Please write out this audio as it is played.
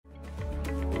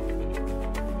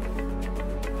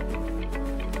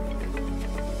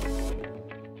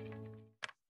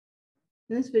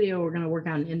In this video, we're going to work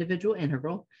on an individual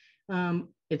integral.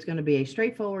 It's going to be a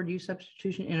straightforward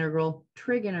U-substitution integral,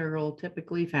 trig integral,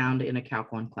 typically found in a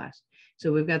Calc 1 class.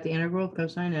 So we've got the integral of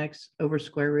cosine x over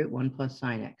square root 1 plus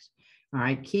sine x. All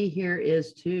right, key here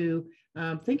is to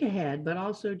think ahead, but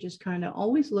also just kind of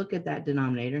always look at that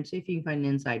denominator and see if you can find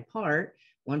an inside part.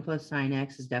 1 plus sine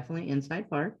x is definitely inside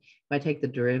part. If I take the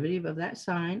derivative of that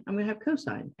sine, I'm going to have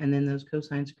cosine, and then those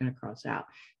cosines are going to cross out.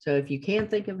 So if you can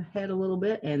think ahead a little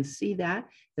bit and see that,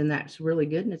 then that's really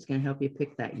good, and it's going to help you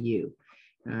pick that u.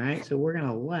 All right, so we're going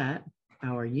to let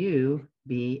our u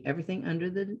be everything under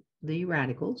the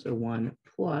radical, so 1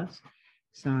 plus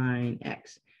sine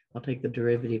x. I'll take the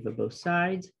derivative of both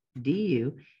sides.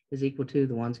 Du is equal to,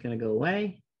 the one's going to go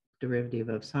away. Derivative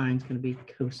of sine is going to be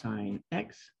cosine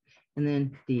x, and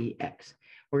then dx.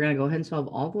 We're going to go ahead and solve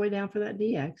all the way down for that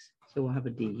dx. So we'll have a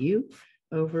du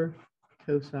over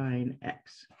cosine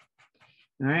x.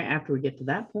 All right, after we get to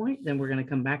that point, then we're going to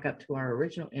come back up to our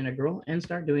original integral and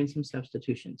start doing some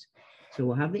substitutions. So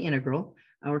we'll have the integral.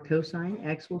 Our cosine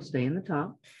x will stay in the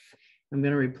top. I'm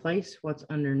going to replace what's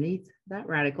underneath that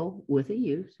radical with a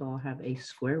u. So I'll have a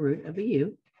square root of a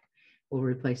u. We'll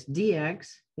replace dx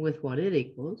with what it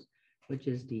equals, which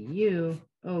is du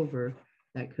over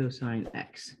that cosine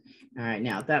x. All right,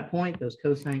 now at that point, those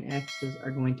cosine x's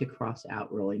are going to cross out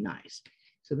really nice.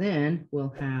 So then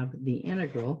we'll have the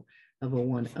integral of a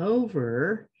 1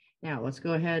 over. Now let's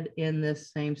go ahead in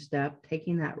this same step,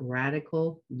 taking that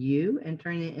radical u and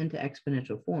turning it into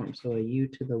exponential form. So a u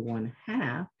to the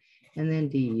 1/2 and then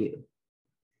du.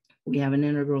 We have an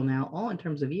integral now all in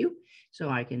terms of u, so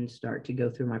I can start to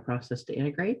go through my process to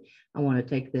integrate. I want to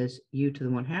take this u to the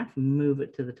 1/2, move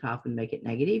it to the top and make it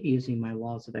negative using my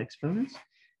laws of exponents.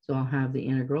 So I'll have the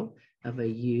integral of a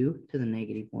u to the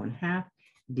negative 1/2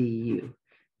 du.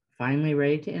 Finally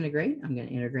ready to integrate. I'm going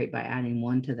to integrate by adding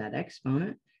 1 to that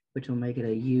exponent, which will make it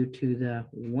a u to the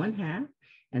 1/2.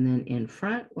 And then in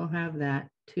front, we'll have that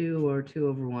 2 or 2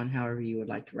 over 1, however you would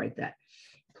like to write that,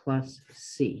 plus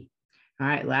c. All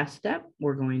right, last step,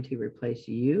 we're going to replace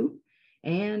u,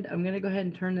 and I'm going to go ahead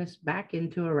and turn this back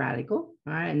into a radical,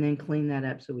 all right, and then clean that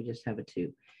up so we just have a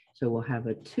 2. So we'll have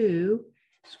a 2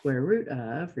 square root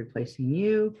of, replacing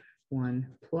u, 1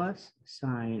 plus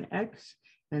sine x,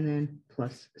 and then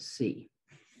plus c.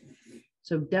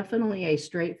 So definitely a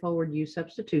straightforward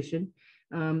U-substitution,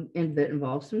 and that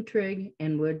involves some trig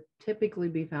and would typically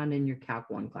be found in your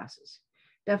Calc 1 classes.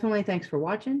 Definitely thanks for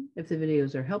watching. If the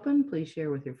videos are helping, please share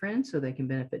with your friends so they can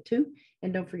benefit too.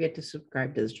 And don't forget to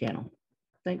subscribe to this channel.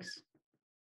 Thanks.